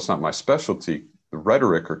even though it's not my specialty, the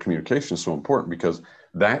rhetoric or communication is so important, because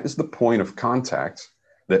that is the point of contact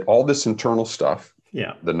that all this internal stuff,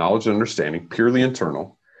 the knowledge and understanding, purely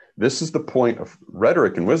internal, this is the point of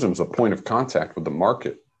rhetoric, and wisdom is a point of contact with the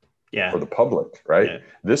market or the public, right? Yeah.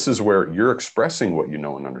 This is where you're expressing what you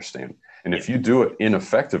know and understand. And if you do it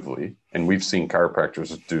ineffectively, and we've seen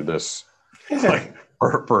chiropractors do this like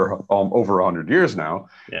for over 100 years now,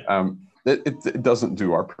 it doesn't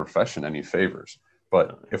do our profession any favors.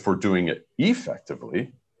 But if we're doing it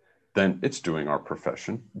effectively, then it's doing our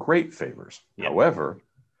profession great favors. Yeah. However,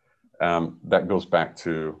 that goes back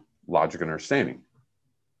to logic and understanding.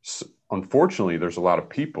 So, unfortunately, there's a lot of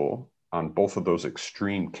people on both of those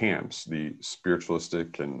extreme camps, the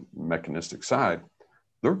spiritualistic and mechanistic side.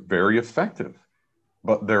 They're very effective,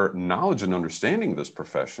 but their knowledge and understanding of this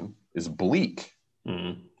profession is bleak.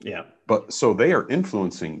 Yeah. But so they are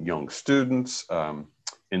influencing young students,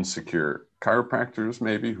 insecure chiropractors,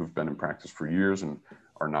 maybe, who've been in practice for years and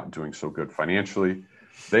are not doing so good financially.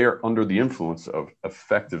 They are under the influence of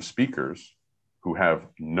effective speakers who have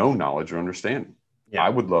no knowledge or understanding. Yeah. I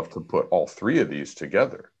would love to put all three of these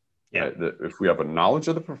together. Yeah. If we have a knowledge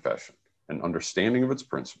of the profession, an understanding of its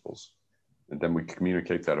principles, and then we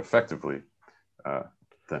communicate that effectively,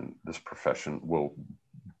 then this profession will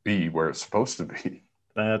be where it's supposed to be.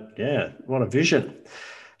 What a vision.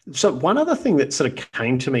 So one other thing that sort of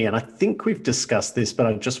came to me, and I think we've discussed this, but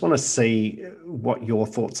I just want to see what your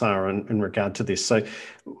thoughts are in regard to this. So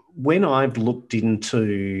when I've looked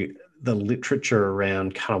into the literature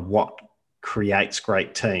around kind of what creates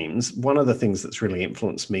great teams, one of the things that's really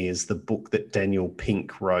influenced me is the book that Daniel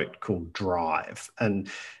Pink wrote called Drive. And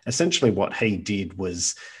essentially what he did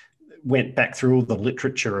was went back through all the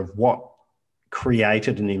literature of what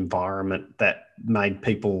created an environment that made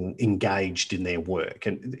people engaged in their work.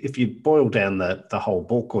 And if you boil down the whole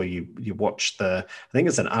book, or you watch I think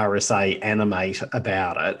it's an RSA animate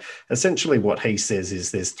about it, essentially what he says is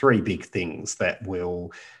there's three big things that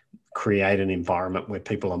will create an environment where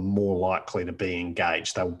people are more likely to be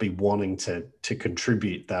engaged. They'll be wanting to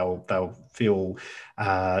contribute. They'll feel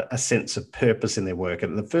a sense of purpose in their work.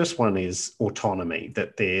 And the first one is autonomy,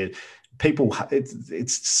 that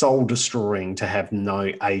it's soul destroying to have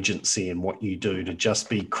no agency in what you do, to just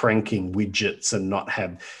be cranking widgets and not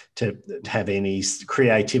have any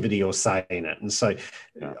creativity or say in it. And so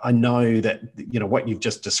I know that, what you've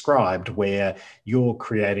just described, where you're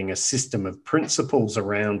creating a system of principles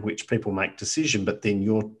around which people make decision, but then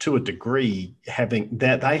you're, to a degree, having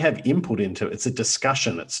that they have input into it. It's a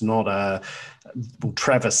discussion. It's not well,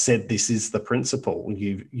 Travis said this is the principle.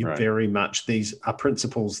 You right. Very much, these are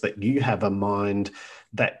principles that you have a mind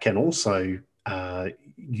that can also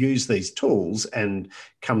use these tools and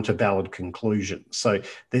come to valid conclusions. So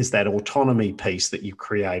there's that autonomy piece that you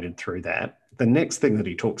created through that. The next thing that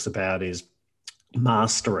he talks about is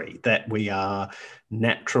mastery, that we are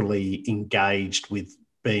naturally engaged with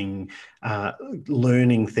being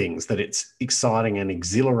learning things, that it's exciting and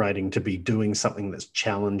exhilarating to be doing something that's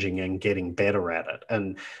challenging and getting better at it.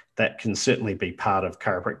 And that can certainly be part of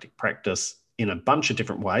chiropractic practice in a bunch of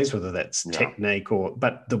different ways, whether that's technique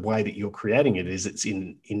but the way that you're creating it is it's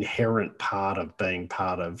an inherent part of being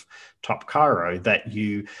part of Top Chiro, that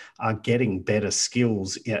you are getting better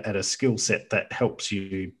skills at a skill set that helps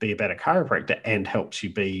you be a better chiropractor and helps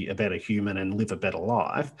you be a better human and live a better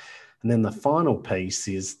life. And then the final piece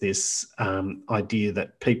is this idea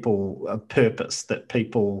that purpose, that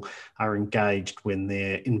people are engaged when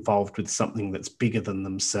they're involved with something that's bigger than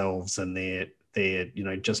themselves, and they're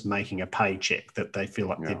just making a paycheck, that they feel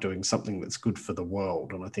like they're doing something that's good for the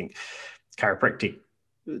world. And I think chiropractic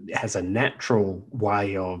has a natural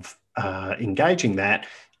way of engaging that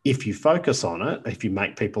if you focus on it, if you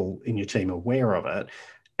make people in your team aware of it,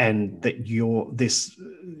 and that you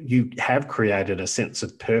have created a sense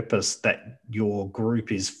of purpose, that your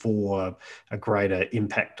group is for a greater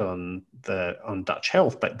impact on Dutch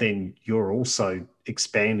health, but then you're also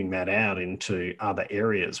expanding that out into other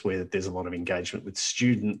areas where there's a lot of engagement with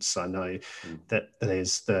students. I know that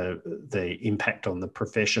there's the impact on the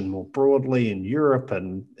profession more broadly in Europe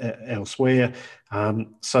and elsewhere.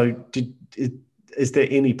 So is there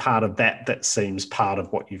any part of that seems part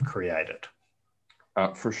of what you've created?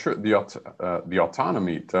 For sure, the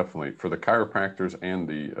autonomy, definitely, for the chiropractors and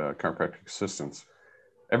the chiropractic assistants.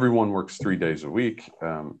 Everyone works 3 days a week,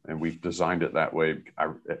 and we've designed it that way.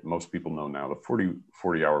 Most people know now the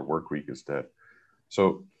 40-hour work week is dead.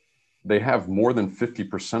 So they have more than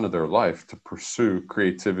 50% of their life to pursue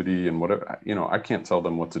creativity and whatever. I can't tell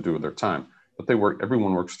them what to do with their time, but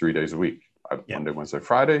everyone works 3 days a week, Monday, Wednesday,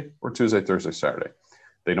 Friday, or Tuesday, Thursday, Saturday.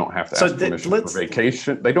 They don't have to ask permission for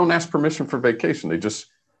vacation. They don't ask permission for vacation.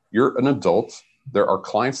 You're an adult. There are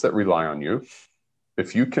clients that rely on you.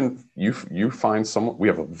 If you can, you find someone. We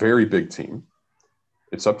have a very big team.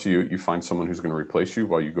 It's up to you. You find someone who's going to replace you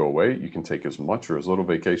while you go away. You can take as much or as little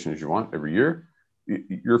vacation as you want every year.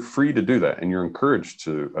 You're free to do that. And you're encouraged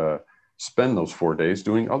to spend those 4 days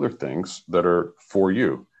doing other things that are for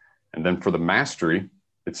you. And then for the mastery,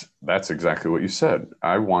 that's exactly what you said.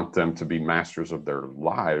 I want them to be masters of their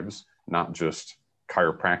lives, not just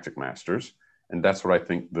chiropractic masters. And that's what I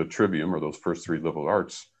think the Trivium, or those first 3 liberal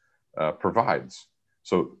arts, provides.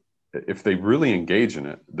 So if they really engage in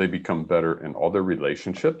it, they become better in all their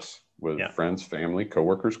relationships with friends, family,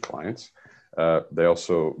 coworkers, clients. They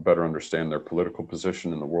also better understand their political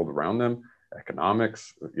position in the world around them,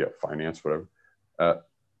 economics, finance, whatever.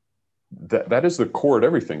 That is the core of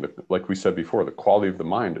everything. Like we said before, the quality of the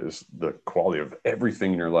mind is the quality of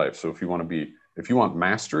everything in your life. So if you want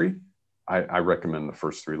mastery, I recommend the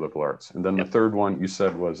first 3 liberal arts. And then the third one you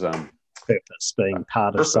said was purpose, being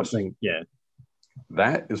part of something. Yeah.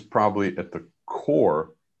 That is probably at the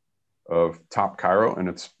core of Top Chiro. And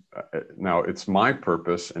it's my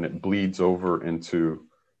purpose, and it bleeds over into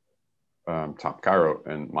Top Chiro.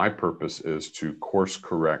 And my purpose is to course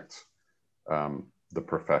correct the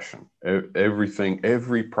profession.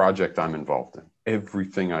 Every project I'm involved in,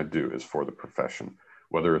 everything I do is for the profession,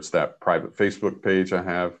 whether it's that private Facebook page I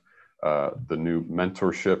have, the new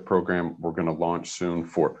mentorship program we're going to launch soon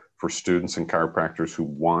for students and chiropractors who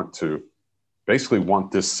want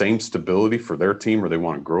this same stability for their team, or they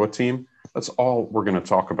want to grow a team. That's all we're going to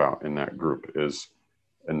talk about in that group the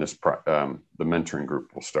mentoring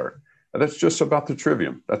group will start. And that's just about the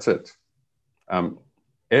Trivium. That's it.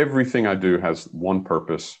 Everything I do has one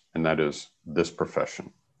purpose, and that is this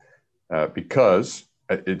profession. Because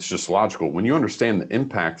it's just logical. When you understand the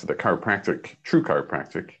impact that true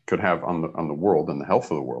chiropractic could have on the world and the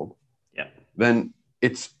health of the world, then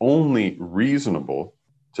it's only reasonable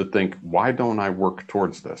to think, why don't I work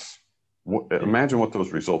towards this? Imagine what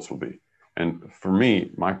those results will be. And for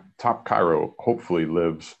me, my Top Chiro hopefully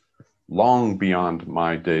lives long beyond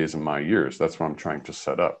my days and my years. That's what I'm trying to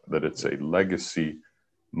set up, that it's a legacy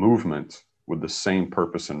movement with the same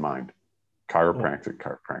purpose in mind.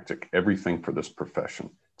 Chiropractic, everything for this profession,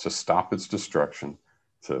 to stop its destruction,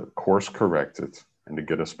 to course correct it, and to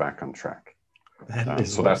get us back on track.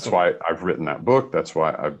 That's why I've written that book. That's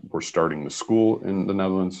why we're starting the school in the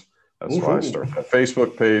Netherlands. That's why I started that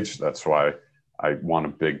Facebook page. That's why I want a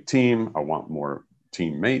big team. I want more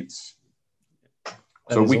teammates.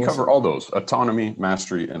 So we cover all those: autonomy,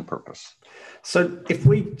 mastery, and purpose. So if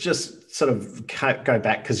we just sort of go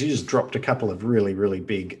back, because you just dropped a couple of really, really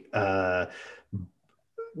big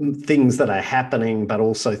things that are happening, but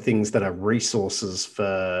also things that are resources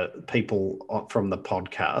for people from the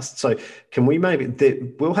podcast. So can we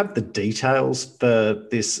we'll have the details for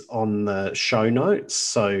this on the show notes.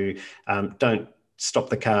 So don't stop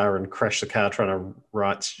the car and crash the car trying to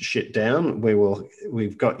write shit down.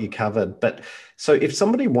 We've got you covered. But so if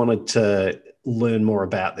somebody wanted to learn more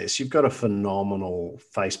about this, you've got a phenomenal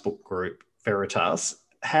Facebook group, Veritas.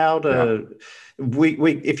 If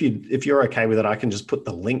you're okay with it, I can just put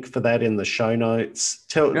the link for that in the show notes.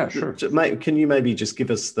 Sure. Can you maybe just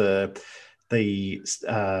give us the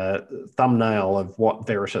thumbnail of what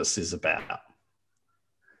Veritas is about?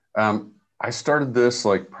 I started this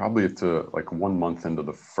probably 1 month into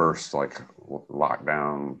the first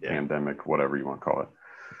lockdown, pandemic, whatever you want to call it.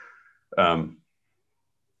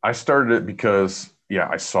 I started it because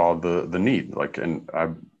I saw the need,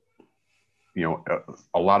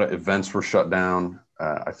 a lot of events were shut down.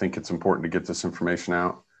 I think it's important to get this information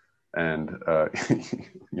out. And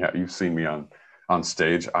you've seen me on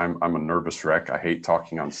stage. I'm a nervous wreck. I hate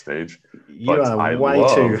talking on stage. You are way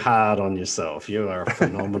too hard on yourself. You are a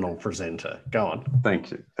phenomenal presenter. Go on. Thank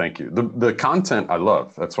you. The content I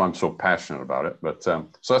love. That's why I'm so passionate about it. But so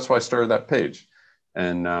that's why I started that page.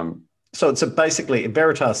 And So it's basically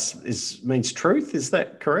Veritas means truth. Is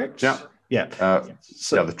that correct? Yeah. Yeah.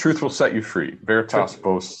 Yeah, the truth will set you free. Veritas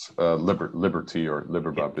boasts liberty or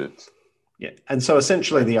liberba bit. Yeah. And so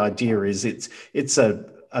essentially the idea is it's a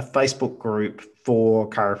Facebook group for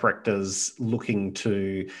chiropractors looking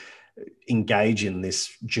to engage in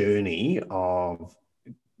this journey of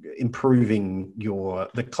improving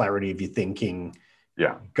the clarity of your thinking,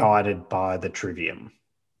 guided by the Trivium.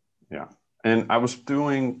 Yeah. And I was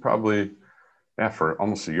doing probably for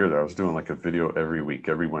almost a year there, I was doing like a video every week,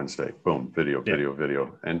 every Wednesday. Boom, video,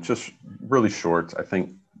 and just really short. I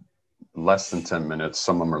think less than 10 minutes.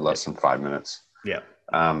 Some of them are less than 5 minutes. Yeah.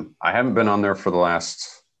 I haven't been on there for the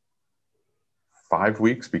last 5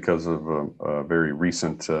 weeks because of a very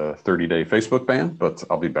recent 30-day Facebook ban, but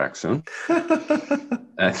I'll be back soon. But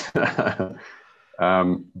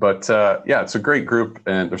it's a great group,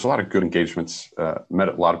 and there's a lot of good engagements. Met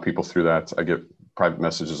a lot of people through that. I get private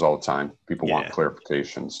messages all the time. People want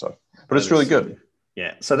clarification and stuff, but it's really good.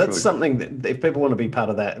 Yeah. So that's really something that if people want to be part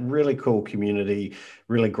of that, really cool community,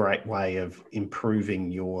 really great way of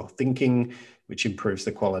improving your thinking, which improves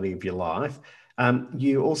the quality of your life.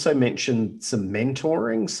 You also mentioned some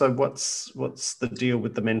mentoring. So what's the deal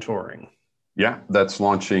with the mentoring? Yeah, that's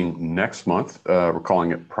launching next month. We're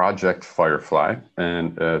calling it Project Firefly,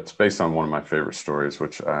 and it's based on one of my favorite stories,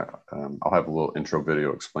 which I'll have a little intro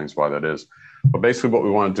video explains why that is. But basically what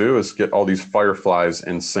we want to do is get all these fireflies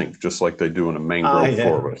in sync, just like they do in a mangrove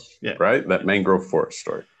forest, right? That mangrove forest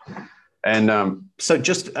story. And so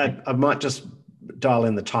I might just dial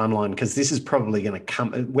in the timeline, because this is probably going to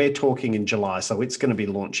come, we're talking in July, so it's going to be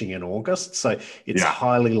launching in August. So it's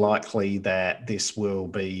highly likely that this will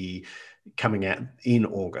be coming out in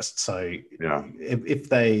August. So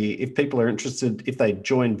if people are interested, if they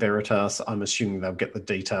join Veritas, I'm assuming they'll get the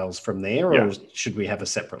details from there, or should we have a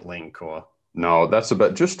separate link? Or no, that's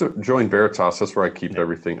about just to join Veritas. That's where I keep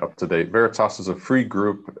everything up to date. Veritas is a free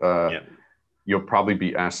group. You'll probably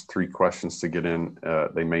be asked 3 questions to get in.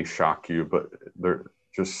 They may shock you, but they're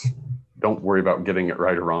just don't worry about getting it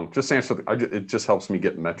right or wrong. Just answer. It just helps me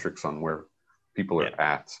get metrics on where people are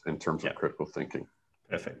at in terms of critical thinking.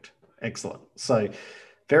 Perfect. Excellent. So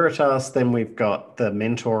Veritas, then we've got the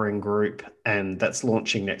mentoring group, and that's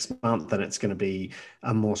launching next month, and it's going to be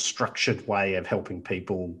a more structured way of helping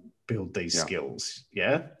people build these skills.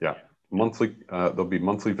 Yeah. Monthly, there'll be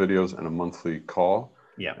monthly videos and a monthly call.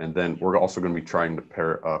 Yeah. And then we're also going to be trying to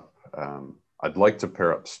pair up. I'd like to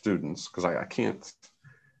pair up students, because I can't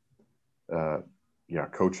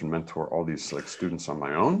coach and mentor all these like students on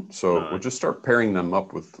my own. So we'll just start pairing them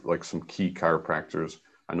up with like some key chiropractors.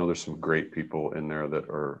 I know there's some great people in there that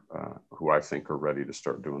are who I think are ready to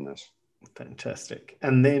start doing this. Fantastic.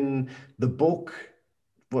 And then the book,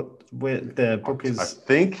 where the book is? I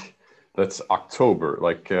think that's October.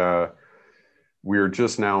 Like we're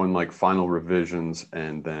just now in like final revisions,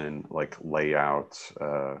 and then like layout,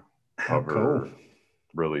 cover,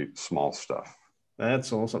 really small stuff.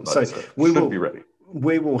 That's awesome. But so we will be ready.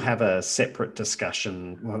 We will have a separate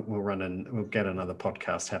discussion. We'll get another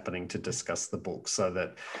podcast happening to discuss the book, so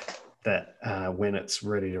that when it's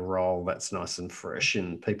ready to roll, that's nice and fresh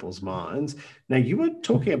in people's minds. Now, you were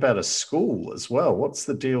talking about a school as well. What's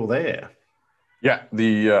the deal there? Yeah,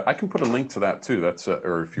 I can put a link to that too. That's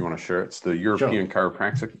or if you want to share, it's the European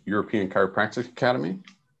Chiropractic Academy.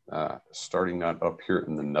 Starting that up here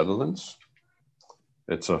in the Netherlands.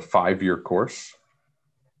 It's a 5-year course.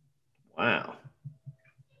 Wow.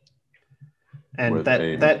 And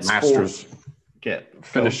that's master's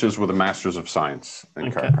finishes with a Master's of Science in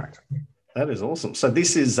chiropractic. That is awesome. So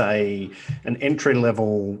this is an entry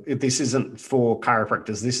level. This isn't for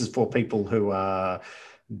chiropractors. This is for people who are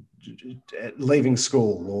leaving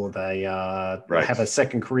school, or they have a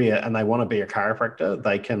second career and they want to be a chiropractor.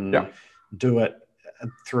 They can do it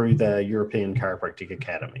through the European Chiropractic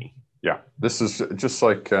Academy. Yeah, this is just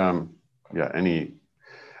like I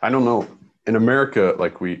don't know, in America,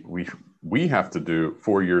 like we have to do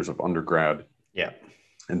 4 years of undergrad. Yeah.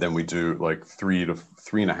 And then we do like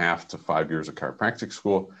 3.5 to 5 years of chiropractic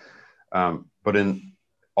school. But in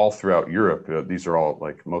all throughout Europe, these are all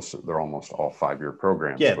like they're almost all 5-year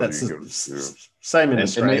programs. Yeah, that's the same in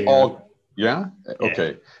Australia. And they all,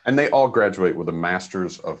 okay. And they all graduate with a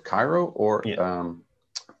Master's of Chiro, or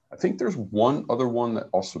I think there's one other one that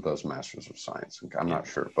also does Masters of Science. I'm not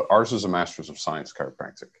sure, but ours is a Masters of Science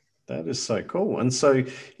Chiropractic. That is so cool. And so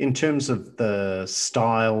in terms of the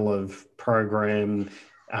style of program,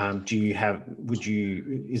 in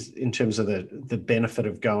terms of the benefit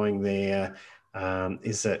of going there,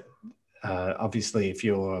 is it obviously if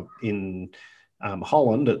you're in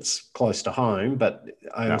Holland, it's close to home, but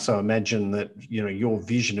I also imagine that, your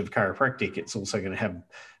vision of chiropractic, it's also going to have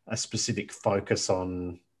a specific focus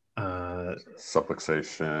on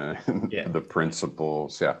subluxation, the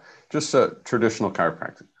principles. Just traditional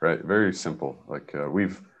chiropractic, right? Very simple. Like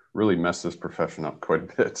we've really messed this profession up quite a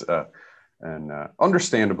bit, and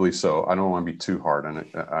understandably so. I don't want to be too hard on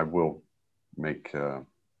it. I will make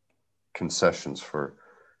concessions for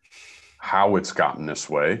how it's gotten this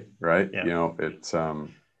way, right?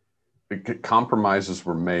 Compromises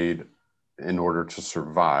were made in order to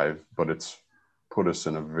survive, but it's put us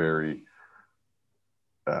in a very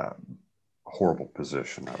horrible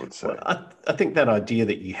position, I would say. Well, I think that idea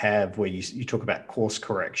that you have where you talk about course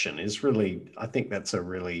correction is really, I think that's a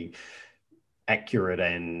really accurate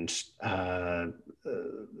and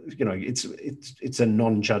it's a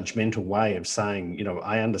non-judgmental way of saying,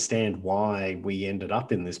 I understand why we ended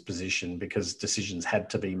up in this position because decisions had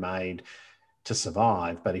to be made to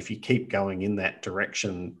survive. But if you keep going in that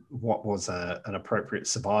direction, what was an appropriate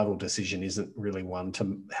survival decision isn't really one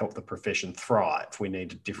to help the profession thrive. We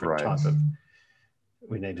need a different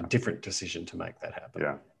a different decision to make that happen.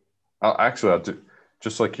 Yeah. I'll do,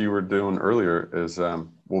 just like you were doing earlier, is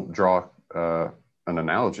we'll draw an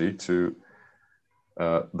analogy to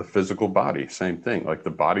the physical body. Same thing. Like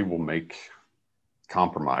the body will make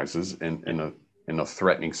compromises in a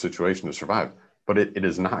threatening situation to survive. But it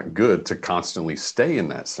is not good to constantly stay in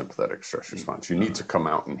that sympathetic stress response. You need to come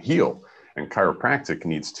out and heal. And chiropractic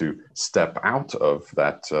needs to step out of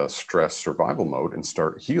that stress survival mode and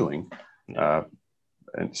start healing,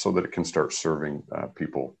 and so that it can start serving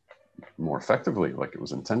people more effectively like it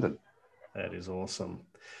was intended. That is awesome.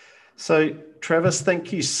 So, Travis,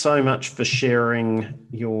 thank you so much for sharing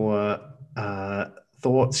your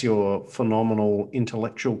thoughts, your phenomenal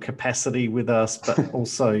intellectual capacity with us, but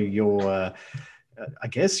also your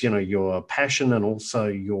your passion and also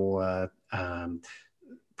your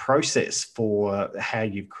process for how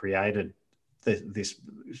you've created this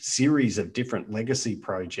series of different legacy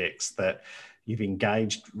projects that you've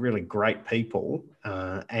engaged really great people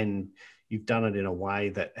and you've done it in a way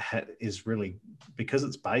that is really, because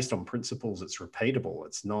it's based on principles, it's repeatable.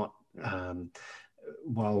 It's not,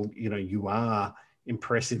 while, you are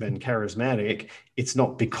impressive and charismatic, it's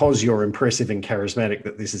not because you're impressive and charismatic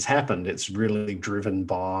that this has happened. It's really driven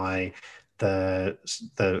by that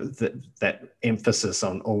emphasis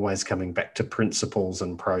on always coming back to principles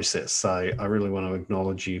and process. So I really want to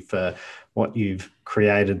acknowledge you for what you've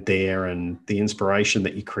created there and the inspiration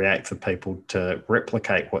that you create for people to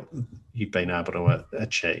replicate what you've been able to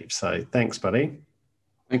achieve. So thanks, buddy.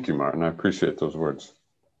 Thank you, Martin. I appreciate those words.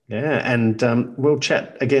 Yeah, and we'll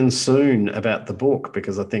chat again soon about the book,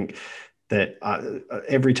 because I think that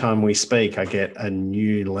every time we speak, I get a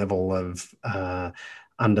new level of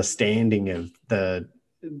understanding of the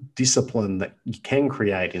discipline that you can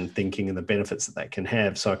create in thinking and the benefits that can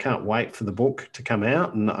have. So I can't wait for the book to come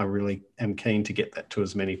out, and I really am keen to get that to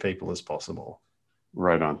as many people as possible.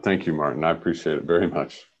 Right on. Thank you, Martin. I appreciate it very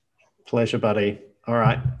much. Pleasure, buddy. All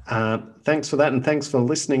right. Thanks for that. And thanks for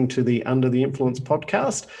listening to the Under the Influence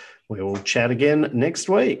podcast. We will chat again next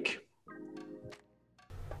week.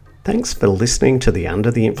 Thanks for listening to the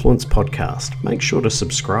Under the Influence podcast. Make sure to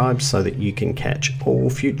subscribe so that you can catch all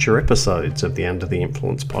future episodes of the Under the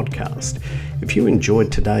Influence podcast. If you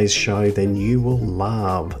enjoyed today's show, then you will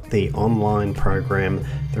love the online program,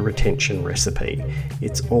 The Retention Recipe.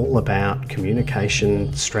 It's all about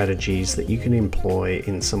communication strategies that you can employ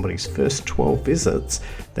in somebody's first 12 visits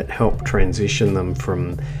that help transition them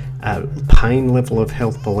from a pain level of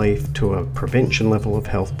health belief to a prevention level of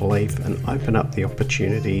health belief, and open up the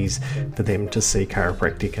opportunities for them to see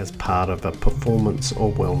chiropractic as part of a performance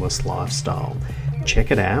or wellness lifestyle.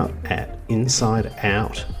 Check it out at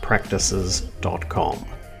insideoutpractices.com.